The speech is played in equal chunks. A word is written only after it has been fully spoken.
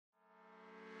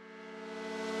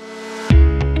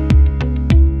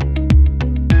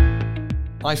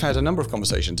I've had a number of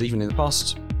conversations, even in the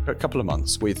past couple of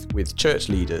months, with church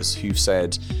leaders who've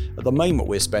said, at the moment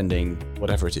we're spending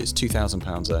whatever it is,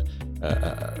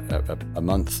 £2,000 a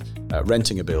month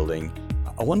renting a building.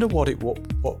 I wonder what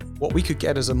we could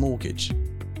get as a mortgage.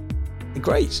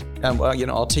 Great.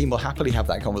 Our team will happily have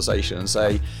that conversation and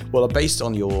say, well, based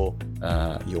on your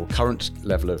current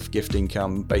level of gift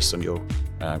income, based on your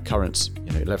current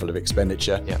level of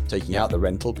expenditure, taking out the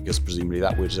rental, because presumably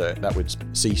that would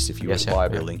cease if you were to buy a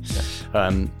building.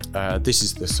 This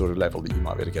is the sort of level that you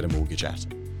might be able to get a mortgage at.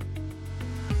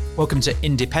 Welcome to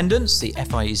Independence, the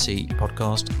FIEC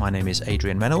podcast. My name is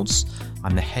Adrian Reynolds.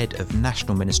 I'm the head of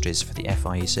national ministries for the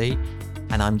FIEC.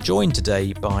 And I'm joined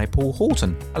today by Paul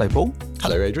Horton. Hello, Paul.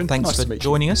 Hello, Adrian. Thanks nice for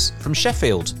joining us from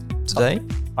Sheffield today.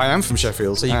 I am from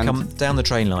Sheffield. So you come down the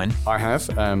train line? I have,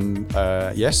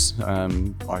 yes.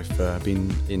 I've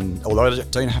been in, although I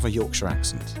don't have a Yorkshire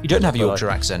accent. You don't have a Yorkshire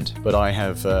accent? But I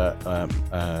have,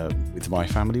 with my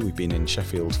family, we've been in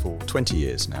Sheffield for 20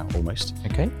 years now, almost.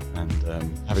 Okay. And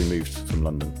having moved from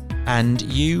London. And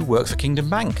you work for Kingdom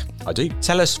Bank. I do.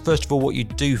 Tell us, first of all, what you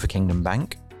do for Kingdom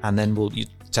Bank, and then you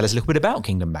tell us a little bit about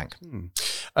Kingdom Bank.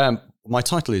 My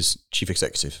title is Chief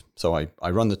Executive, so I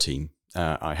run the team.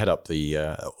 I head up the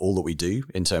all that we do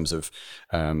in terms of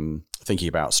thinking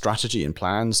about strategy and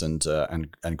plans and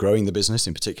growing the business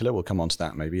in particular. We'll come on to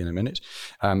that maybe in a minute.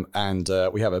 And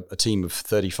we have a team of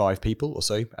 35 people or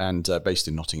so, and based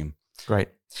in Nottingham. Great.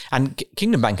 And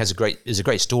Kingdom Bank has a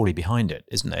great story behind it,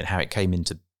 isn't it? How it came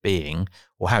into being,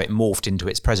 or how it morphed into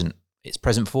its present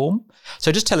form.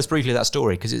 So just tell us briefly that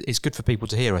story, because it's good for people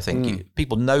to hear, I think.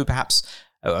 People know, perhaps,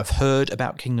 have heard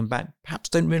about Kingdom Bank, perhaps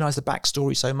don't realise the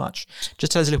backstory so much.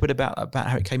 Just tell us a little bit about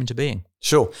how it came into being.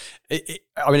 Sure.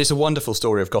 It's a wonderful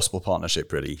story of gospel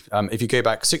partnership, really. If you go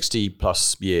back 60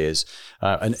 plus years,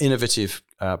 an innovative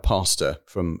pastor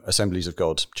from Assemblies of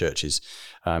God churches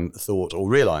thought or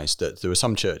realised that there were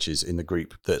some churches in the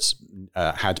group that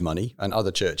had money and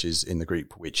other churches in the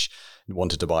group which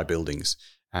wanted to buy buildings.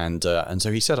 And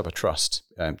so he set up a trust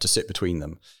to sit between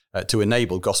them, to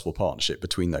enable gospel partnership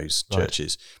between those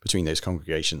churches, between those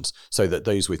congregations, so that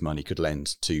those with money could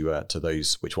lend to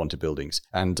those which wanted buildings.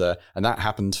 And that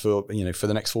happened for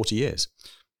the next 40 years.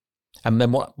 And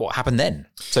then what happened then?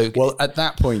 Well, at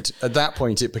that point,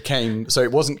 it became, so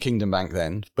it wasn't Kingdom Bank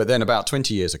then, but then about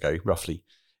 20 years ago, roughly,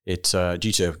 it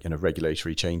due to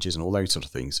regulatory changes and all those sort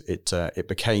of things, it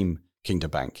became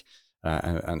Kingdom Bank.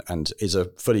 And is a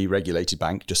fully regulated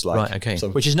bank, just like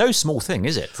which is no small thing,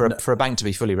 is it, for a bank to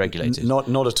be fully regulated? Not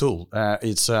at all.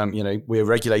 It's we're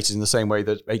regulated in the same way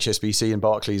that HSBC and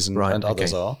Barclays and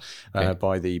others are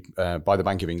by the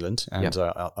Bank of England and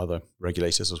other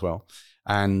regulators as well.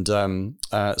 And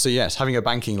so yes, having a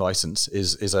banking license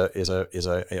is a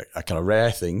kind of rare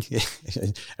thing.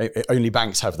 Only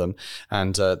banks have them,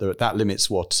 and that limits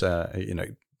what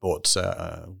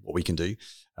we can do.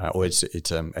 Or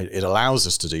it allows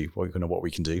us to do what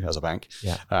we can do as a bank.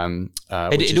 Yeah.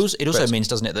 It also means,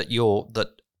 doesn't it, that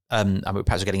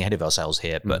perhaps we're getting ahead of ourselves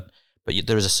here, but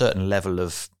there is a certain level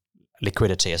of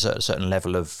liquidity, a certain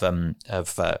level of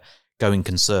going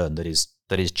concern that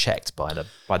is checked by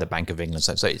the Bank of England.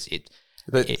 So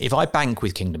if I bank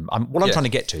with Kingdom, what I'm trying to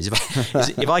get to is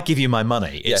if I give you my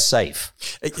money, it's safe.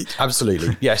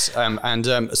 Absolutely, yes.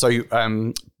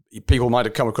 People might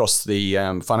have come across the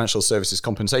Financial Services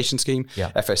Compensation Scheme,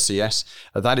 FSCS.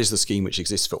 That is the scheme which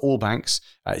exists for all banks.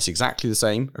 It's exactly the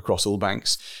same across all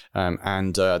banks.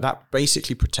 And that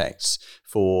basically protects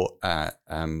for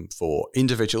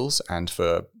individuals and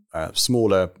for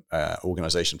smaller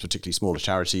organisations, particularly smaller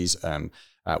charities,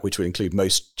 which would include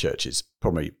most churches,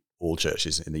 probably all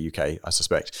churches in the UK, I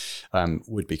suspect,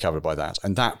 would be covered by that.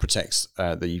 And that protects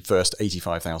the first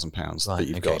 £85,000 that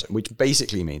you've got, which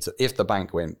basically means that if the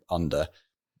bank went under,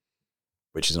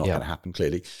 which is not going to happen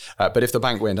clearly, but if the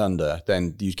bank went under,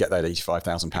 then you'd get that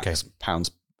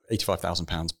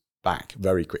 £85,000 back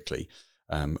very quickly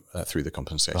through the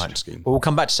compensation scheme. Well, we'll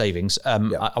come back to savings. I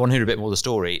want to hear a bit more of the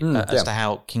story as to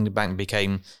how Kingdom Bank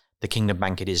became the Kingdom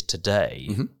Bank it is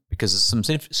today, because some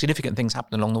significant things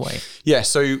happened along the way. Yeah,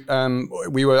 so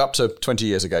we were up to 20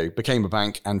 years ago, became a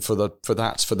bank, and for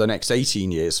the next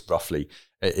 18 years, roughly,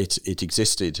 it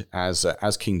existed as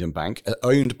Kingdom Bank,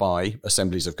 owned by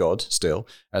Assemblies of God still,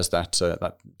 as that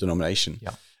denomination.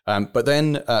 Yeah. But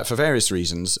then, for various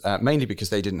reasons, mainly because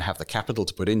they didn't have the capital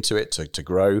to put into it to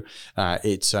grow,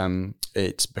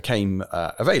 it became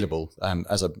available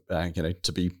as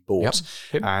to be bought,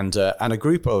 and a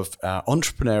group of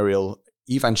entrepreneurial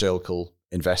evangelical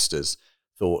investors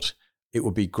thought it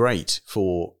would be great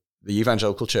for the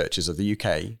evangelical churches of the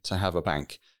UK to have a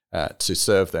bank to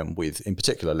serve them with, in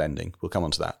particular, lending. We'll come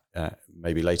on to that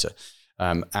maybe later.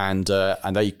 And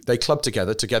they clubbed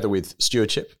together with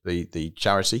Stewardship, the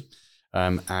charity,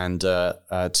 and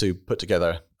to put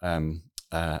together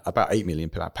about £8 million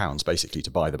basically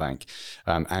to buy the bank,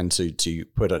 and to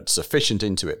put sufficient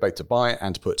into it, both to buy it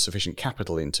and to put sufficient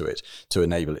capital into it to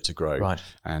enable it to grow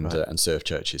and serve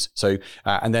churches. So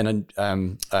and then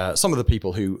some of the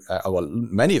people who,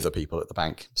 many of the people at the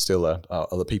bank still are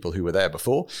the people who were there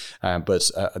before,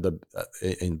 but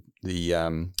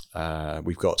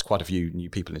we've got quite a few new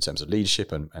people in terms of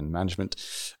leadership and management,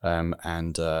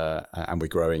 and we're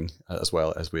growing as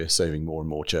well as we're serving more and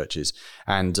more churches.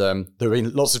 And there have been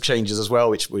lots of changes as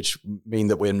well, which mean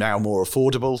that we're now more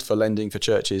affordable for lending for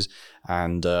churches,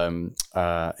 and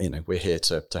we're here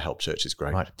to help churches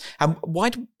grow. Right. And why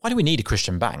do we need a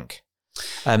Christian bank?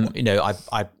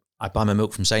 I buy my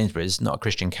milk from Sainsbury's, not a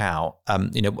Christian cow.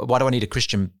 Why do I need a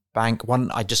Christian bank? Why don't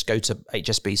I just go to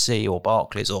HSBC or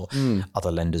Barclays or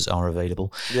other lenders are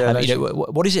available? Yeah,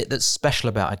 what is it that's special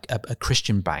about a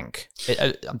Christian bank?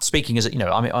 I'm speaking as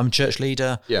I'm a church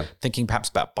leader, thinking perhaps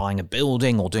about buying a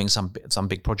building or doing some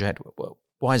big project.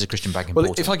 Why is a Christian bank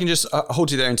important? Well, if I can just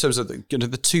hold you there in terms of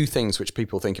the two things which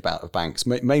people think about of banks.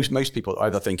 Most people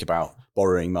either think about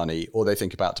borrowing money or they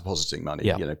think about depositing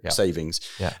money, savings.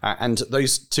 Yeah. And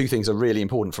those two things are really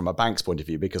important from a bank's point of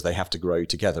view because they have to grow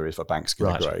together if a bank's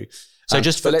going to grow. So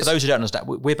just for those who don't understand,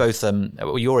 we're both,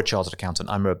 you're a chartered accountant,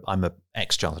 I'm a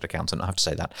ex-chartered accountant, I have to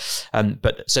say that.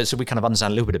 But so we kind of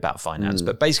understand a little bit about finance,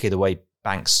 but basically the way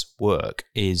banks work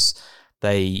is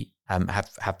they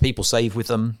have people save with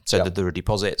them so that there are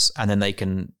deposits, and then they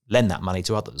can lend that money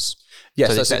to others.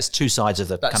 Yes, so that's two sides of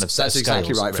the kind of that's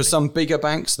exactly right. Really. For some bigger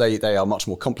banks, they are much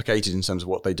more complicated in terms of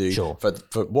what they do. Sure.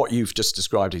 For what you've just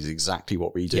described is exactly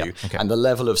what we do. Yeah, okay. And the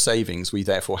level of savings we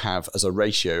therefore have as a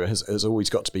ratio has always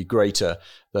got to be greater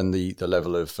than the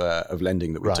level of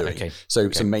lending that we're doing. Okay. So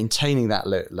maintaining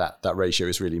that ratio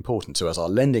is really important. So as our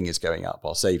lending is going up,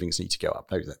 our savings need to go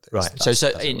up. So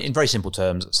in very simple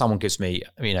terms, someone gives me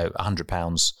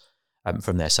 £100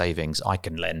 from their savings, I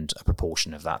can lend a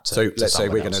proportion of that to let's say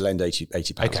we're going to lend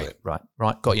 £80 of it.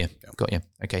 Right. Got you.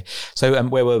 Okay. So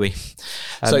where were we?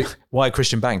 Why a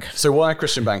Christian bank? So why a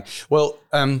Christian bank? Well,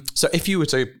 so if you were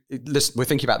to listen, we're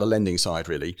thinking about the lending side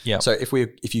really. Yeah. So if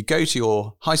you go to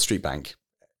your high street bank,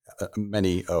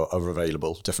 many are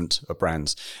available, different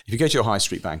brands. If you go to your high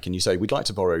street bank and you say, we'd like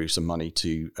to borrow some money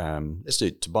to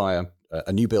buy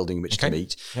a new building which to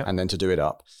meet and then to do it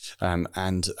up,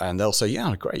 and they'll say,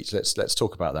 yeah, great, let's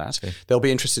talk about that. Okay. They'll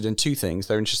be interested in two things.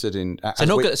 They're interested in they're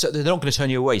not going to turn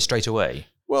you away straight away.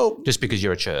 Well, just because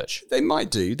you're a church, they might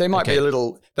do. They might be a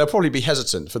little. They'll probably be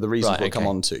hesitant for the reasons we'll come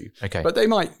on to. Okay, but they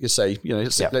might say,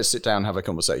 let's sit down and have a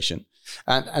conversation.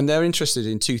 And they're interested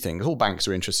in two things. All banks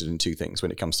are interested in two things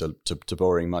when it comes to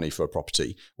borrowing money for a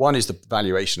property. One is the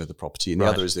valuation of the property, and the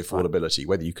other is the affordability,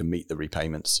 whether you can meet the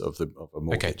repayments of a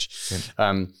mortgage.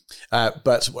 Okay.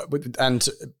 And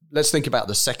let's think about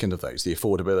the second of those, the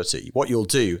affordability. What you'll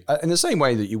do, in the same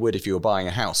way that you would if you were buying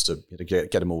a house to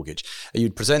get a mortgage,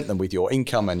 you'd present them with your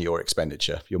income and your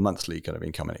expenditure, your monthly kind of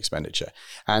income and expenditure,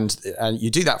 and you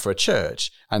do that for a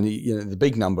church, and the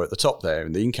big number at the top there,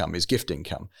 and the income is gift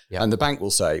income, and the bank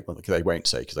will say, well, they won't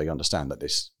say because they understand that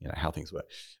this, how things work,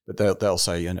 but they'll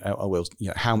say,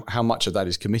 how much of that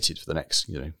is committed for the next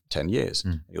 10 years?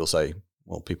 You'll say,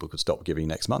 well, people could stop giving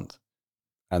next month.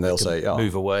 And they'll say,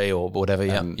 move away or whatever.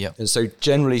 And so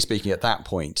generally speaking, at that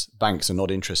point, banks are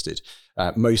not interested.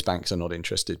 Most banks are not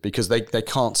interested because they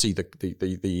can't see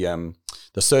the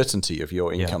certainty of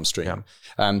your income stream.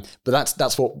 But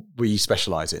that's what we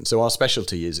specialize in. So our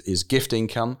specialty is gift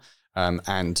income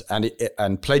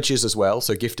and pledges as well.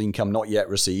 So gift income not yet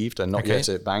received and not yet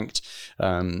banked.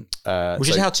 Which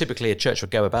is how typically a church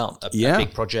would go about a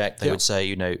big project. They would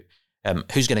say,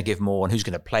 who's going to give more and who's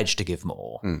going to pledge to give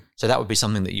more. So that would be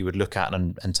something that you would look at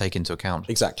and take into account.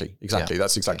 Exactly.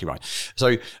 That's exactly right.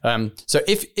 So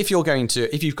if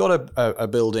you've got a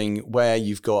building where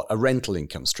you've got a rental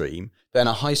income stream, then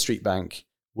a high street bank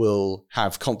will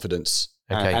have confidence.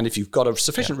 And if you've got a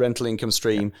sufficient rental income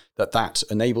stream that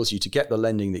enables you to get the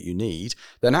lending that you need,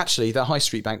 then actually the high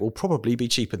street bank will probably be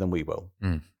cheaper than we will.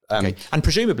 And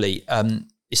presumably,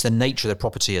 it's the nature of the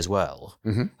property as well.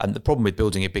 Mm-hmm. And the problem with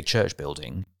building a big church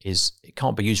building is it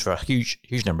can't be used for a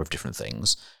huge number of different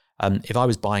things. If I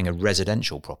was buying a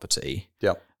residential property,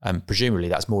 presumably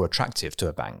that's more attractive to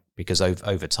a bank because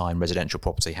over time residential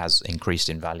property has increased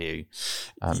in value.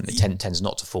 It tends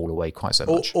not to fall away quite so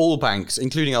much. All banks,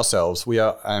 including ourselves, we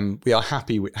are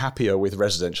happier with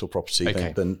residential property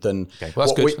than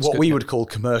what we would call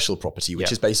commercial property,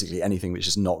 which is basically anything which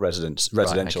is not residential.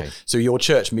 Right, okay. So your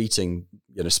church meeting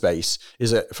space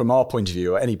is, from our point of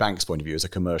view, or any bank's point of view, is a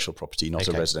commercial property, not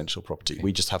a residential property.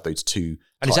 We just have those two.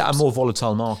 And types. Is that a more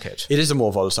volatile market? It is a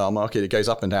more volatile market. It goes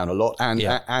up and down a lot.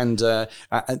 And I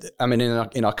mean,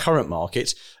 in our current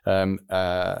market,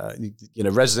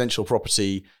 residential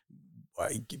property.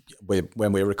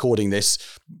 When we're recording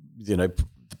this,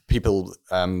 people,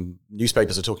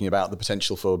 newspapers are talking about the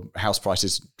potential for house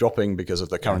prices dropping because of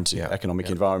the current economic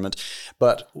environment.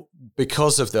 But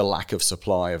because of the lack of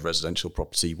supply of residential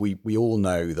property, we all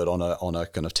know that on a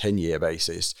kind of 10-year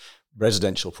basis,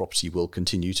 residential property will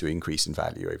continue to increase in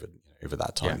value over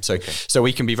that time. So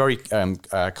we can be very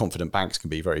confident, banks can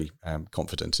be very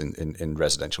confident in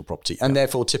residential property, and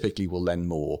therefore typically will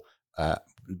lend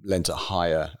a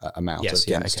higher amount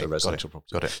against a residential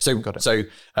property. Got it. So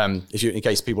if you, in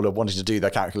case people are wanting to do their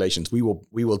calculations, we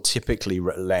will typically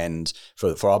lend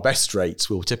for our best rates.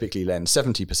 We'll typically lend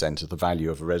 70% of the value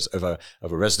of a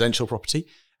residential property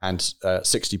and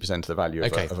 60% of the value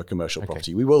of a commercial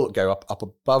property. We will go up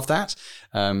above that.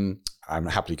 I'm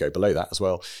happily go below that as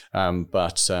well.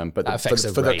 But for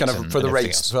the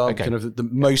rates,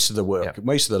 most of the work,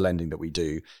 most of the lending that we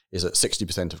do is at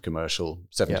 60% of commercial,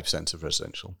 70% of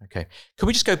residential. Okay. Could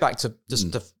we just go back to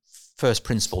just the first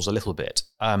principles a little bit?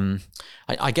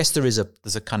 I guess there's a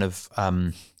kind of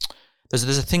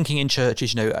there's a thinking in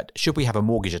churches. Should we have a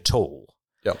mortgage at all?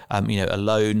 Yep. A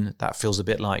loan that feels a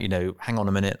bit like, hang on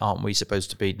a minute, aren't we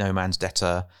supposed to be no man's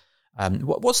debtor?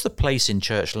 What's the place in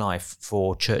church life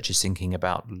for churches thinking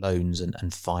about loans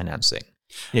and financing?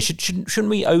 Shouldn't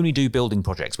we only do building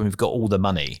projects when we've got all the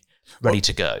money ready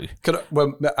to go?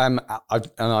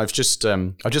 I've just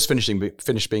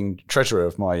finished being treasurer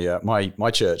of my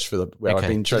church I've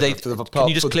been treasurer for the past. Can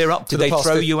you just clear up? Did they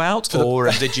throw you out,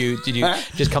 or did you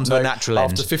just come to a natural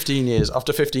end? After 15 years, I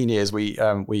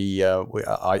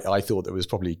thought that it was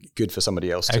probably good for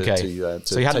somebody else to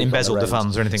so you hadn't embezzled the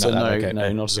funds or anything like that?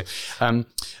 No, not at all.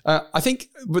 I think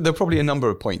there are probably a number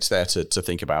of points there to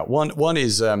think about. One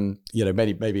is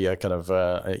maybe a kind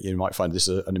of you might find this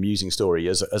an amusing story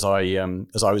as I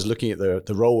was looking at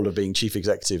the role of being chief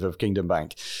executive of Kingdom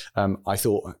Bank. I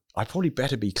thought I probably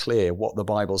better be clear what the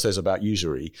Bible says about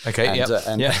usury,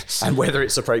 and whether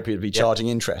it's appropriate to be charging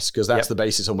interest, because that's the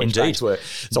basis on which banks work.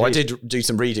 So I did do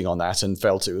some reading on that and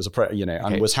felt it was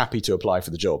and was happy to apply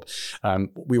for the job.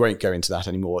 We won't go into that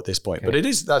anymore at this point, but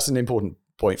that's an important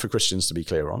point for Christians to be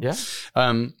clear on.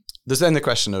 There's then the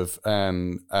question of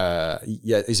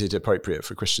is it appropriate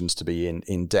for Christians to be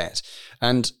in debt?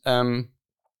 And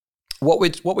what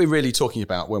we're really talking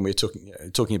about when we're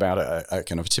talking about a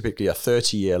kind of typically a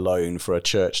 30-year loan for a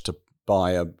church to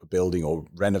buy a building or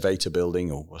renovate a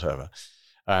building or whatever,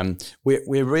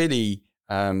 we're really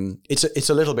it's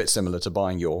a little bit similar to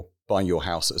buying your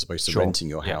house as opposed to renting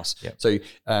your house. So you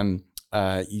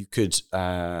could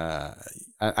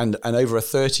and over a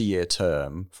 30-year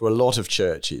term, for a lot of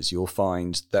churches, they'll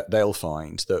find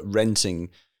that renting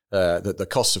that the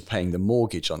cost of paying the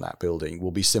mortgage on that building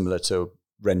will be similar to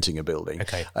renting a building.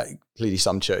 Clearly,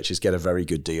 some churches get a very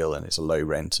good deal, and it's a low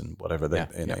rent and whatever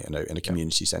in a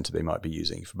community centre they might be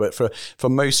using. But for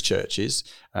most churches,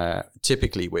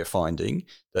 typically we're finding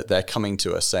that they're coming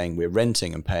to us saying we're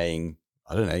renting and paying,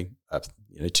 I don't know,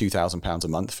 £2,000 a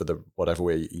month for the whatever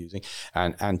we're using,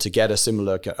 and to get a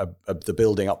similar the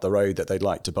building up the road that they'd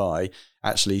like to buy,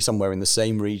 actually somewhere in the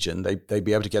same region, they'd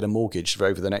be able to get a mortgage for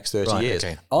over the next 30 years.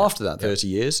 After that 30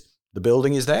 years, the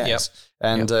building is theirs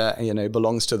and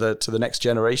belongs to the next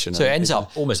generation. So it ends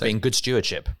up almost being good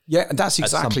stewardship. Yeah, that's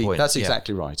exactly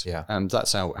right. Yeah. And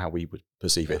that's how we would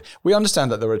perceive it. We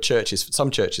understand that there are some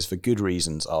churches for good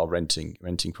reasons are renting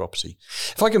property.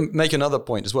 If I can make another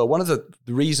point as well, one of the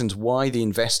reasons why the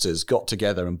investors got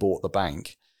together and bought the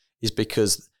bank is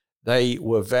because they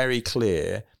were very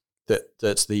clear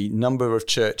that the number of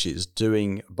churches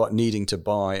needing to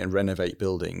buy and renovate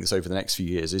buildings over the next few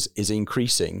years is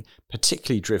increasing,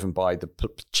 particularly driven by the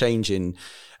change in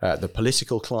the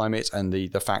political climate and the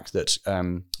fact that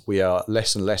we are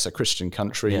less and less a Christian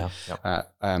country.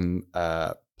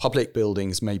 Public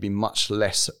buildings may be much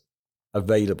less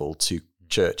available to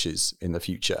churches in the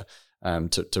future.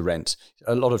 to rent.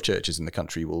 A lot of churches in the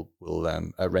country will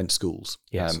rent schools.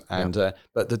 Yes.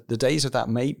 But the days of that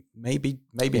may be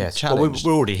yes. challenged.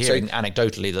 Well, we're already hearing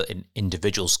anecdotally that in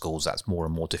individual schools that's more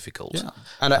and more difficult. Yeah.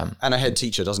 And a head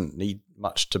teacher doesn't need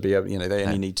much to be able. They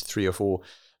only need 3 or 4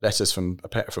 letters from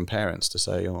parents to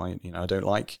say, I don't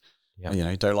like.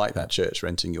 Yeah. Don't like that church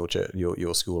renting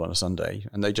your school on a Sunday,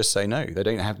 and they just say no. They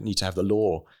don't need to have the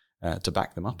law to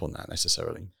back them up on that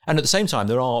necessarily. And at the same time,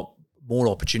 there are more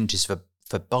opportunities for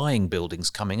buying buildings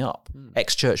coming up,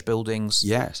 ex-church buildings,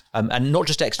 yes, and not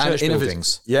just ex-church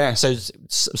buildings. Yeah, so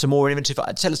some more innovative.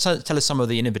 Tell us some of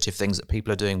the innovative things that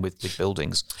people are doing with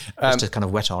buildings, just to kind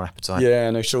of whet our appetite. Yeah,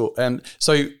 no, sure.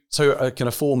 So kind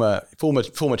of former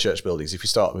church buildings, if we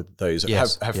start with those,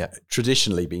 have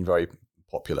traditionally been very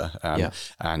popular,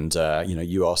 and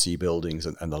URC buildings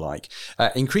and the like.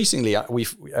 Increasingly,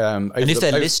 we've and if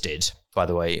they're listed, by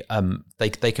the way,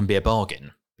 they can be a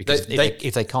bargain. Because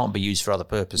if they can't be used for other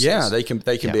purposes, they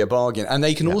can be a bargain, and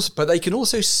they can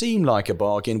also seem like a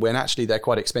bargain when actually they're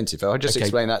quite expensive. I'll just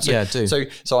explain that.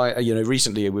 So I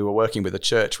recently we were working with a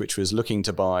church which was looking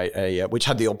to buy which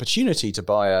had the opportunity to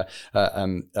buy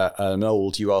an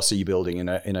old URC building in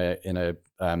a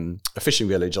fishing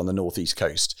village on the northeast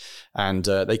coast, and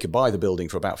they could buy the building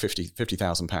for about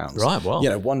 £50,000. Right,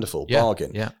 well, wonderful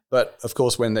bargain. Yeah. But of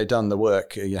course, when they'd done the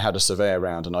work, you had a survey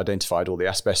around and identified all the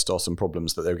asbestos and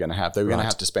problems that they were going to have. They were going to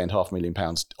have to spend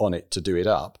 £500,000 on it to do it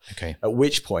up. Okay. At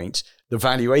which point, the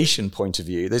valuation point of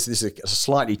view, this is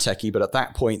slightly techie, but at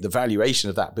that point, the valuation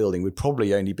of that building would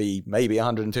probably only be maybe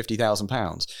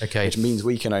 £150,000. Okay. Which means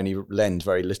we can only lend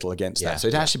very little against that. So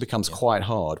it actually becomes quite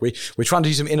hard. We're trying to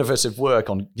do some innovative work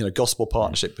on gospel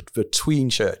partnership between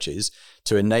churches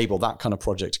to enable that kind of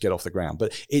project to get off the ground.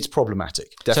 But it's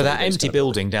problematic. So that empty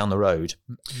building down the road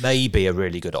may be a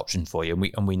really good option for you,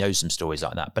 and we know some stories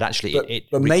like that. But actually, it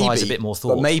requires a bit more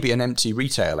thought. But maybe an empty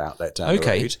retail outlet down the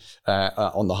road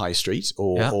on the high street,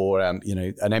 or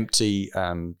an empty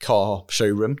car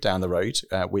showroom down the road,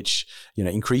 which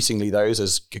increasingly those,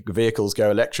 as vehicles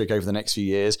go electric over the next few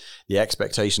years, the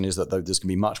expectation is that there's going to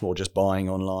be much more just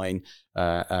buying online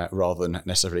rather than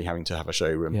necessarily having to have a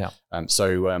showroom. Yeah.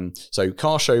 So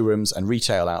car showrooms and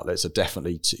retail outlets are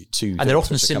definitely two. And they're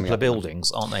often simpler buildings,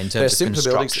 aren't they, in terms of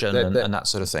construction and that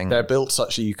sort of thing? They're built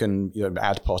such that you can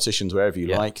add partitions wherever you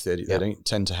like. They don't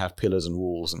tend to have pillars and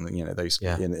walls and those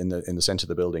in the centre of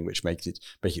the building, which make it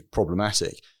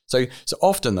problematic. So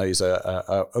often those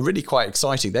are really quite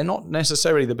exciting. They're not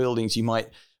necessarily the buildings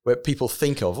where people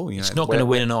think of. It's not going to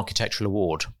win an architectural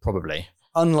award, probably.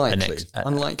 Unlikely,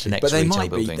 but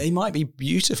they might be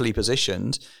beautifully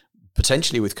positioned,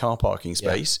 potentially with car parking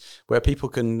space, where people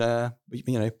can,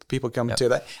 people come to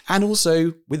that, and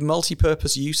also with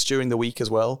multi-purpose use during the week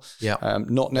as well.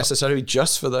 Not necessarily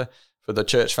just for the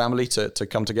church family to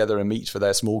come together and meet for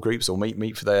their small groups or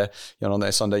meet for their on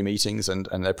their Sunday meetings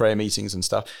and their prayer meetings and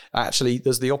stuff. Actually,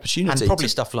 there's the opportunity, and probably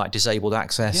stuff like disabled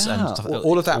access and stuff,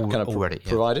 all of that kind of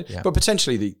provided, but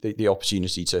potentially the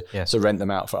opportunity to rent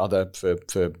them out for other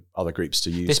groups to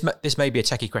use. This may be a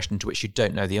techie question to which you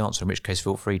don't know the answer, in which case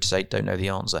feel free to say don't know the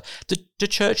answer. Do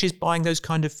churches buying those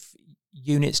kind of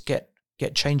units get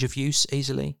change of use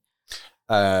easily?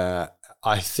 I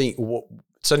think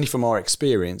certainly from our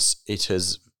experience, it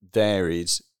has varied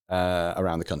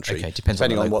around the country. Okay,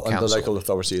 depending on what the local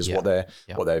authority is, what their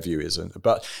view is.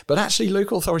 But actually,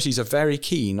 local authorities are very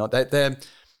keen. They're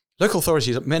local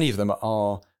authorities, many of them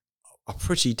are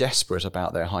pretty desperate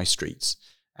about their high streets,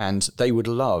 and they would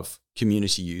love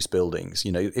community use buildings.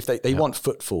 If they want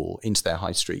footfall into their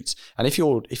high streets, and if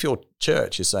your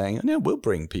church is saying, no, we'll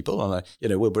bring people on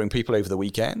we'll bring people over the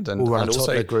weekend, and we'll run a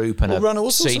toddler group and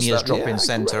a seniors drop-in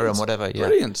centre and whatever.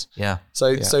 Brilliant. Yeah.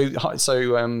 So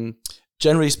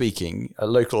generally speaking,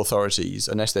 local authorities,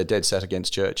 unless they're dead set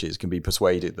against churches, can be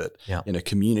persuaded that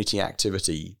community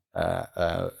activity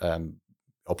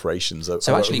operations are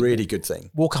a really good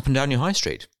thing. Walk up and down your high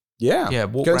street. Yeah,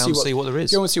 walk around and see what there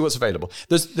is. Go and see what's available.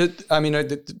 If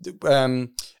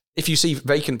you see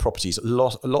vacant properties,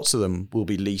 lots of them will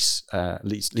be lease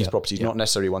properties, not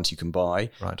necessarily ones you can buy.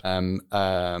 Right.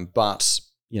 But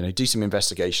do some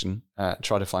investigation,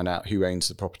 try to find out who owns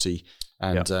the property,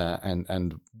 and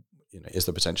is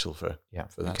there potential for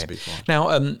that to be fine.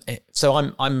 Now, so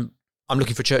I'm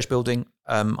looking for church building.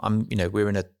 We're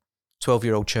in a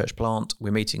 12-year-old church plant.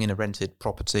 We're meeting in a rented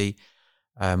property.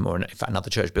 or in fact another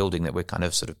church building that we're kind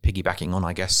of sort of piggybacking on,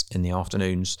 I guess, in the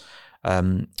afternoons.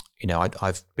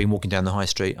 I've been walking down the high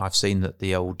street. I've seen that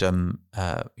the old,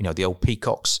 the old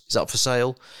Peacocks is up for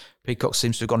sale. Peacocks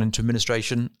seems to have gone into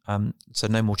administration, so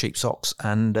no more cheap socks.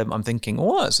 And I'm thinking,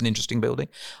 oh, that's an interesting building.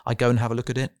 I go and have a look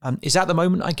at it. Is that the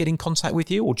moment I get in contact with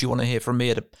you, or do you want to hear from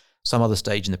me at some other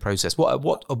stage in the process?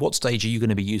 What stage are you going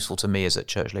to be useful to me as a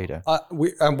church leader?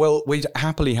 We'd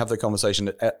happily have the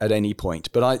conversation at any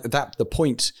point, but the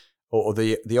point or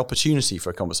the opportunity for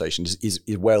a conversation is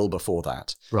well before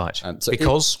that. Right. So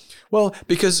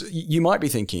because you might be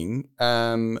thinking,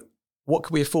 what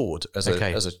could we afford as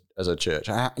a church?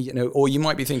 Or you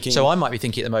might be thinking. So I might be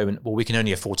thinking at the moment, well, we can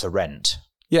only afford to rent.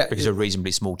 Yeah, because we're a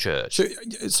reasonably small church.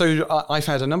 So I've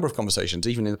had a number of conversations,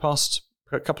 even in the past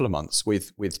couple of months,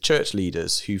 with church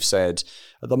leaders who've said,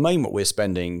 at the moment we're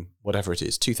spending whatever it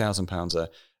is, £2,000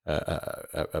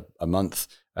 a month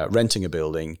renting a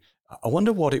building. I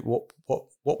wonder what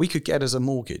we could get as a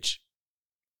mortgage.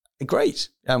 Great.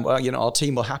 Our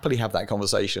team will happily have that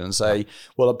conversation and say,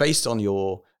 well, based on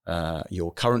your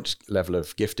current level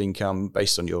of gift income,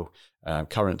 based on your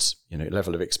current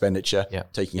level of expenditure,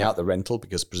 taking out the rental,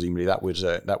 because presumably that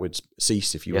would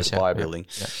cease if you were to buy a building.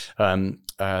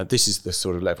 This is the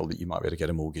sort of level that you might be able to get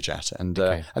a mortgage at, and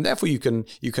therefore you can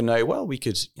know, well, we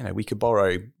could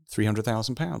borrow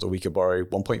 £300,000, or we could borrow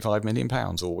 £1.5 million,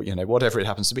 or whatever it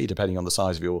happens to be, depending on the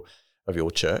size of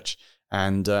your church,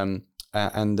 and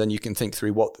then you can think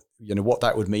through what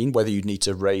that would mean, whether you'd need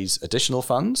to raise additional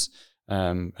funds,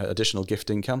 additional gift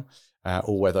income,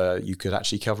 or whether you could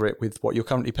actually cover it with what you're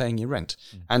currently paying your rent.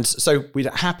 And so we'd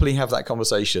happily have that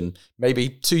conversation, maybe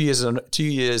 2 years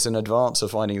in advance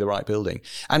of finding the right building.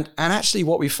 And actually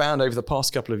what we've found over the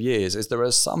past couple of years is there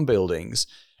are some buildings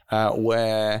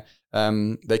where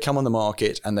they come on the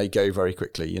market and they go very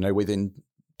quickly. Within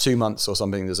 2 months or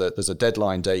something, there's a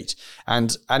deadline date,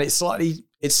 and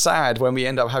it's sad when we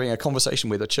end up having a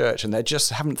conversation with a church and they just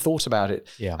haven't thought about it,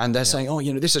 and they're saying,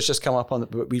 this has just come up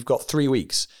but we've got 3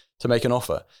 weeks to make an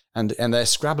offer, and they're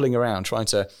scrabbling around trying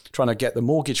to get the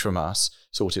mortgage from us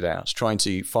sorted out, trying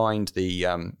to find the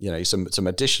some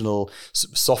additional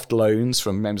soft loans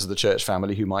from members of the church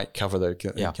family who might cover the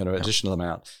additional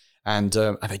amount. And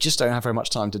they just don't have very much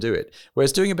time to do it.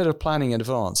 Whereas doing a bit of planning in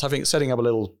advance, setting up a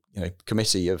little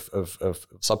committee of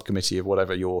subcommittee of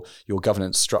whatever your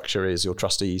governance structure is, your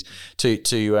trustees, to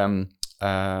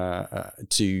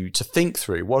think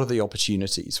through what are the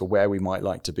opportunities for where we might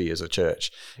like to be as a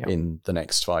church in the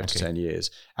next 5 to 10 years,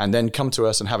 and then come to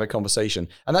us and have a conversation.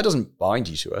 And that doesn't bind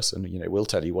you to us, and we'll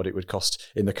tell you what it would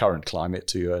cost in the current climate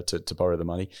to borrow the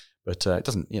money. But it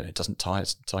doesn't tie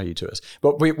you to us.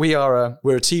 But we're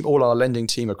a team. All our lending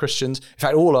team are Christians. In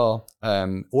fact, all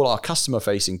our customer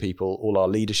facing people, all our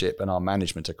leadership and our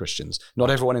management are Christians. Not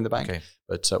everyone in the bank,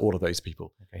 but all of those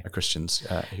people are Christians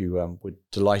who would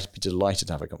be delighted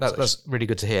to have a conversation. That's really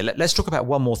good to hear. Let's talk about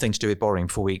one more thing to do with borrowing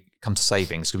before we come to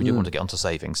savings, because we do want to get onto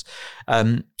savings.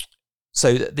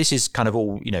 So this is kind of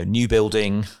all new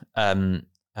building.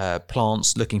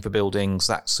 Plants, looking for buildings,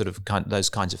 that sort of those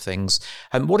kinds of things.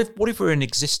 What if we're an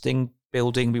existing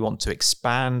building, we want to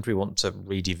expand, we want to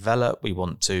redevelop, we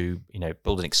want to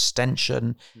build an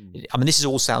extension? I mean, this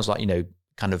all sounds like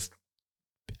kind of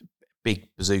big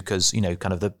bazookas,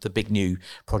 kind of the big new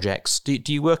projects. Do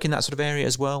you work in that sort of area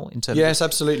as well? In terms yes,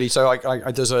 absolutely. So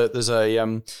there's a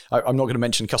I'm not going to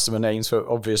mention customer names for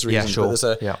obvious reasons. Yeah,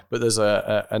 sure. But there's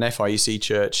an FIEC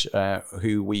church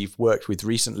who we've worked with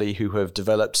recently, who have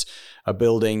developed a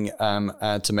building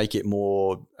to make it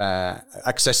more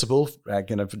accessible,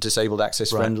 kind of disabled access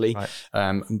friendly,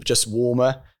 just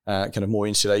warmer. Kind of more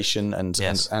insulation and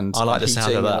I like the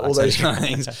sound of that. All those kind of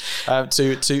things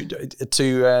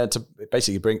to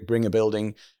basically bring a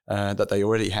building that they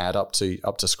already had up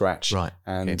to scratch,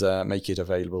 and make it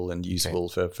available and usable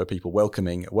for people,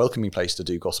 welcoming place to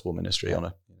do gospel ministry on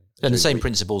a. And the same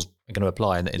principles are going to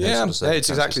apply in it's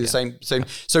exactly the same.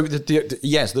 So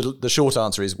the short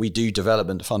answer is we do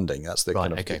development funding. That's the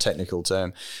kind of the technical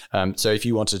term. So if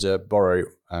you wanted to borrow,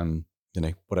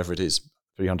 whatever it is,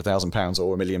 £300,000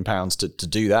 or £1 million to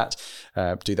do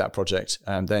that project,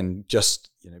 and then just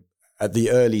at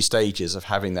the early stages of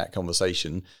having that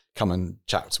conversation, come and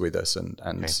chat with us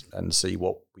and see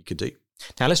what we could do.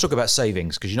 Now let's talk about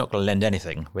savings, because you're not going to lend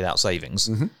anything without savings.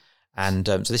 And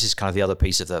so this is kind of the other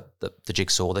piece of the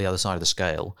jigsaw, the other side of the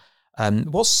scale.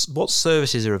 What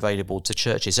services are available to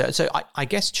churches? So I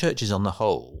guess churches on the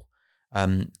whole,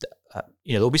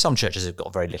 there'll be some churches who've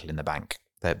got very little in the bank.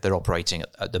 They're operating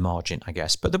at the margin, I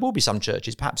guess. But there will be some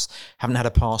churches perhaps haven't had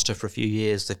a pastor for a few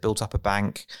years. They've built up a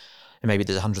bank. maybe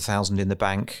there's 100,000 in the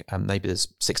bank, maybe there's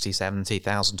 60,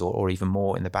 70,000 or even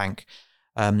more in the bank.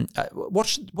 What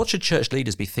should church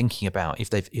leaders be thinking about if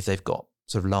they've got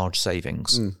sort of large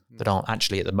savings that aren't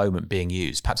actually at the moment being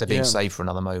used? Perhaps they're being saved for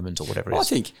another moment or whatever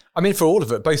it is. I mean, for all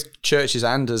of it, both churches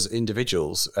and as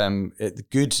individuals,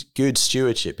 good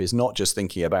stewardship is not just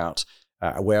thinking about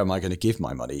where am I going to give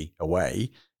my money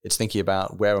away. It's thinking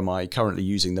about where am I currently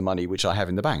using the money which I have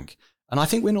in the bank. And I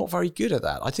think we're not very good at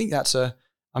that. I think that's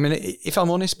if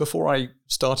I'm honest, before I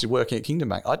started working at Kingdom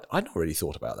Bank, I'd not really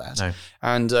thought about that.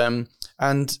 No.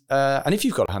 And if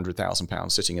you've got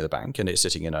 £100,000 sitting in the bank and it's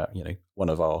sitting in one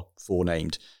of our 4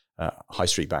 named high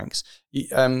street banks,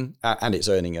 and it's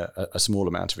earning a small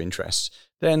amount of interest,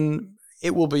 then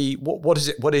it will be what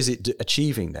is it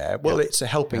achieving there? Well, it's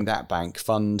helping that bank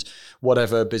fund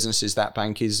whatever businesses that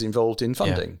bank is involved in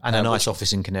funding, and a nice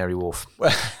office in Canary Wharf.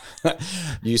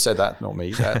 You said that, not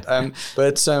me.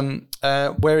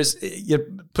 Whereas,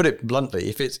 you put it bluntly,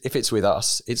 if it's with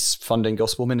us, it's funding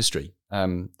gospel ministry.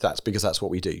 That's because that's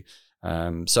what we do.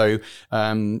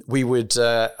 We would,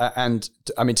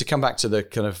 to come back to the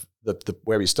kind of the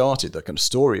where we started, the kind of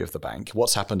story of the bank,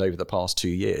 what's happened over the past 2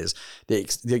 years.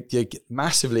 The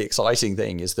massively exciting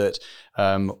thing is that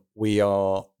we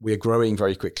are growing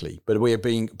very quickly, but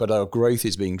our growth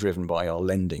is being driven by our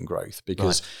lending growth,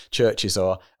 because churches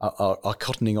are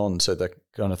cottoning on to the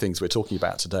kind of things we're talking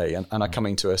about today, and are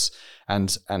coming to us,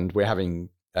 and we're having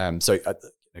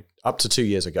up to 2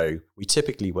 years ago, we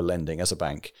typically were lending as a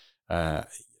bank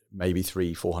maybe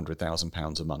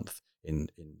 £300,000-400,000 a month in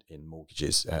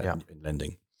mortgages in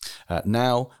lending.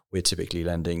 Now we're typically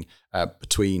lending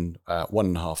between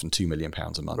 £1.5 and £2 million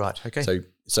a month. Right. Okay.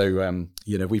 So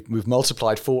we've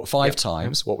multiplied 5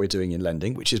 times what we're doing in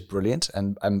lending, which is brilliant,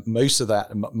 and much of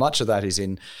that is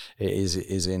in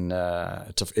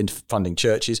funding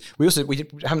churches. We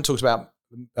haven't talked about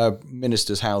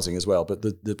ministers' housing as well, but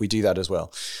we do that as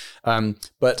well.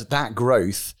 But that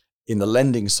growth in the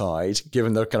lending side,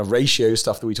 given the kind of ratio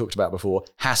stuff that we talked about before,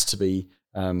 has to be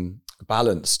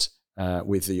balanced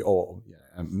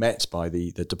met by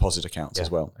the deposit accounts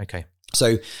as well. Okay.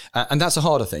 So, and that's a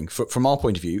harder thing from our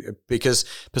point of view, because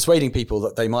persuading people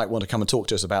that they might want to come and talk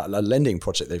to us about a lending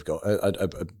project they've got,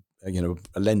 a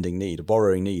lending need, a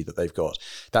borrowing need that they've got,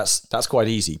 that's quite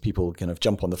easy. People kind of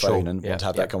jump on the phone and want to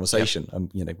have that conversation.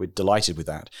 And, we're delighted with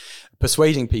that.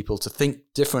 Persuading people to think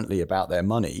differently about their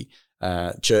money,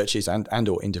 churches and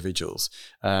or individuals,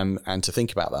 and to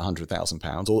think about that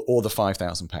 £100,000 or the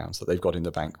 £5,000 that they've got in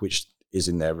the bank, which is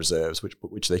in their reserves,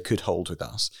 which they could hold with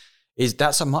us,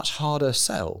 that's a much harder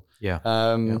sell.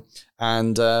 But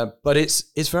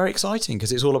it's very exciting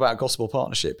because it's all about gospel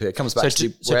partnership. It comes back to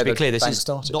where the bank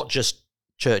started. Not just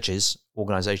churches,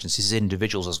 organisations, this is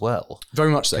individuals as well.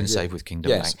 Very much so. Can save with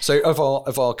Kingdom Bank. So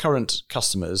of our current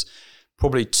customers,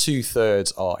 probably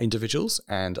 2/3 are individuals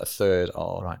and 1/3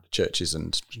 are churches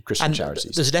and Christian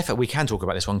charities. There's an effort, we can talk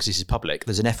about this one because this is public.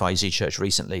 There's an FIEC church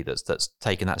recently that's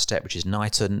taken that step, which is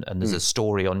Knighton, and there's a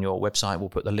story on your website. We'll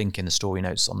put the link in the story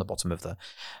notes on the bottom of the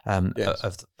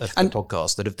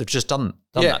podcast that have just done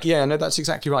that. Yeah, no, that's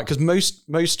exactly right. Because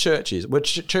most churches,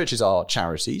 churches are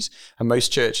charities, and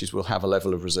most churches will have a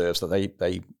level of reserves that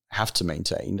they have to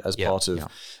maintain as part of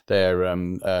their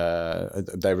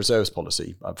reserves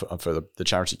policy for the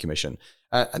Charity Commission.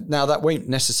 Now, that won't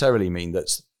necessarily mean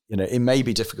that it may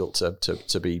be difficult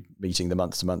to be meeting the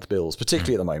month-to-month bills,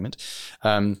 particularly at the moment.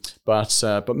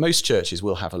 But most churches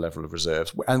will have a level of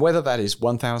reserves, and whether that is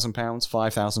 £1,000,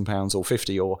 £5,000, or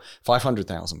 £50,000 or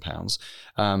 £500,000.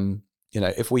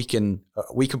 If we can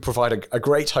provide a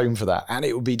great home for that, and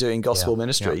it will be doing gospel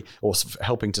ministry or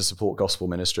helping to support gospel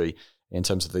ministry in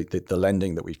terms of the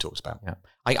lending that we've talked about. Yeah.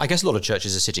 I guess a lot of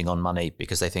churches are sitting on money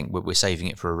because they think we're saving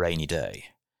it for a rainy day.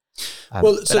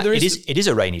 It is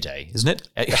a rainy day, isn't it?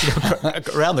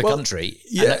 Around the country,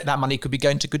 and that money could be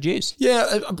going to good use.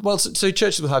 Yeah. So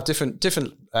churches will have different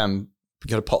kind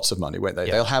of pots of money, won't they?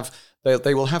 Yeah.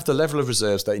 They will have the level of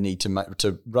reserves they need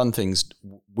to run things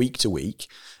week to week,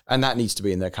 and that needs to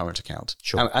be in their current account.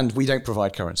 Sure. And we don't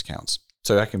provide current accounts.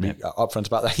 So I can be upfront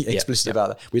about that, explicit about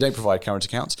that. We don't provide current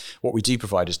accounts. What we do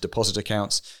provide is deposit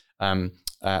accounts and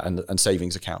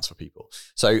savings accounts for people.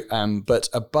 So, but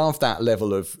above that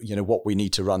level of what we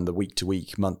need to run the week to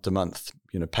week, month to month,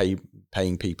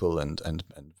 paying people and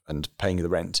paying the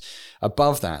rent.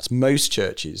 Above that, most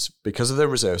churches, because of their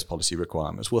reserves policy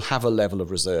requirements, will have a level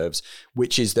of reserves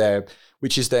which is their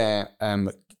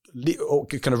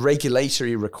kind of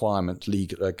regulatory requirement,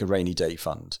 like a rainy day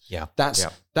fund.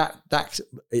 That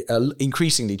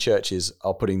increasingly churches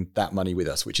are putting that money with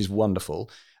us, which is wonderful.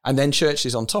 And then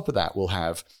churches on top of that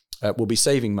will be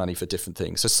saving money for different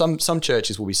things. So some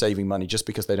churches will be saving money just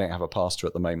because they don't have a pastor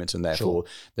at the moment, and therefore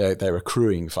they're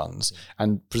accruing funds.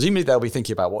 And presumably they'll be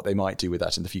thinking about what they might do with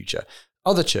that in the future.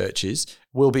 Other churches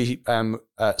will be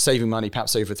saving money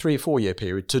perhaps over a 3 or 4 year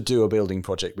period to do a building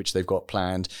project which they've got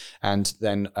planned, and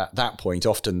then at that point,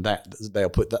 often that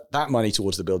they'll put that money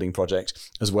towards the building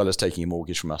project as well as taking a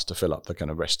mortgage from us to fill up the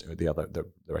kind of the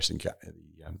resting gap,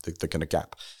 the kind of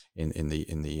gap in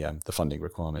the funding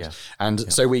requirement. Yeah.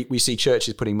 And so we see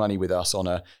churches putting money with us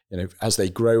on as they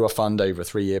grow a fund over a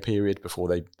 3 year period before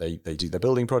they do their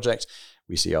building project.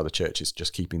 We see other churches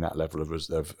just keeping that level of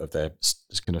reserve of their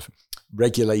kind of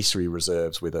regulatory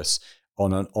reserves with us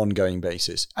on an ongoing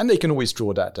basis, and they can always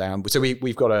draw that down. So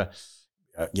we've got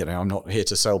I'm not here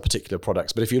to sell particular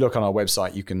products, but if you look on our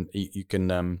website,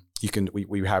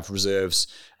 we have reserves,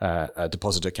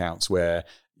 deposit accounts where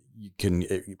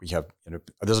there's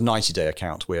a 90-day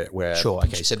account where sure,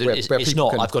 okay, so it's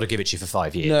not I've got to give it to you for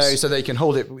 5 years. No, so they can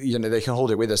hold it. They can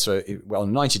hold it with us on a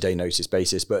 90-day notice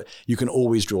basis, but you can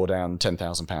always draw down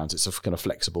 £10,000. It's a kind of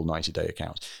flexible 90-day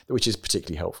account, which is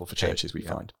particularly helpful for churches. We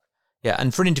find. Yeah,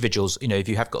 and for individuals, if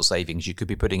you have got savings, you could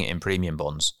be putting it in premium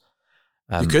bonds.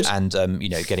 You could, and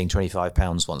getting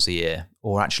 £25 once a year,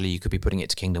 or actually you could be putting it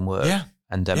to Kingdom Work. Yeah.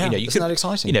 And isn't that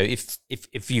exciting?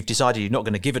 If you've decided you're not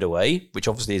going to give it away, which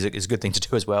obviously is a good thing to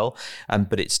do as well,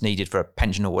 but it's needed for a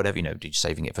pension or whatever, you're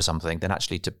saving it for something, then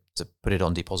actually to put it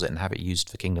on deposit and have it used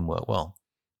for Kingdom Work. Well,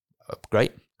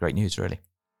 great news, really.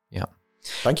 Yeah.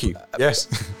 Thank you. Yes.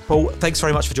 Paul, thanks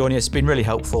very much for joining us. It's been really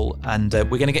helpful, and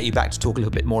we're going to get you back to talk a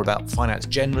little bit more about finance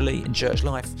generally in church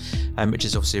life, which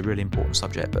is obviously a really important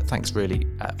subject. But thanks really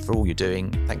for all you're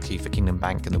doing. Thank you for Kingdom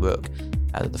Bank and the work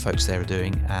that the folks there are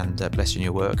doing, and bless you in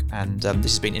your work. And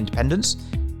this has been Independence,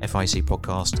 FIC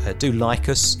podcast. Do like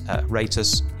us, rate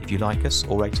us if you like us,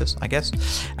 or rate us, I guess.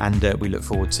 And we look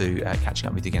forward to catching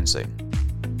up with you again soon.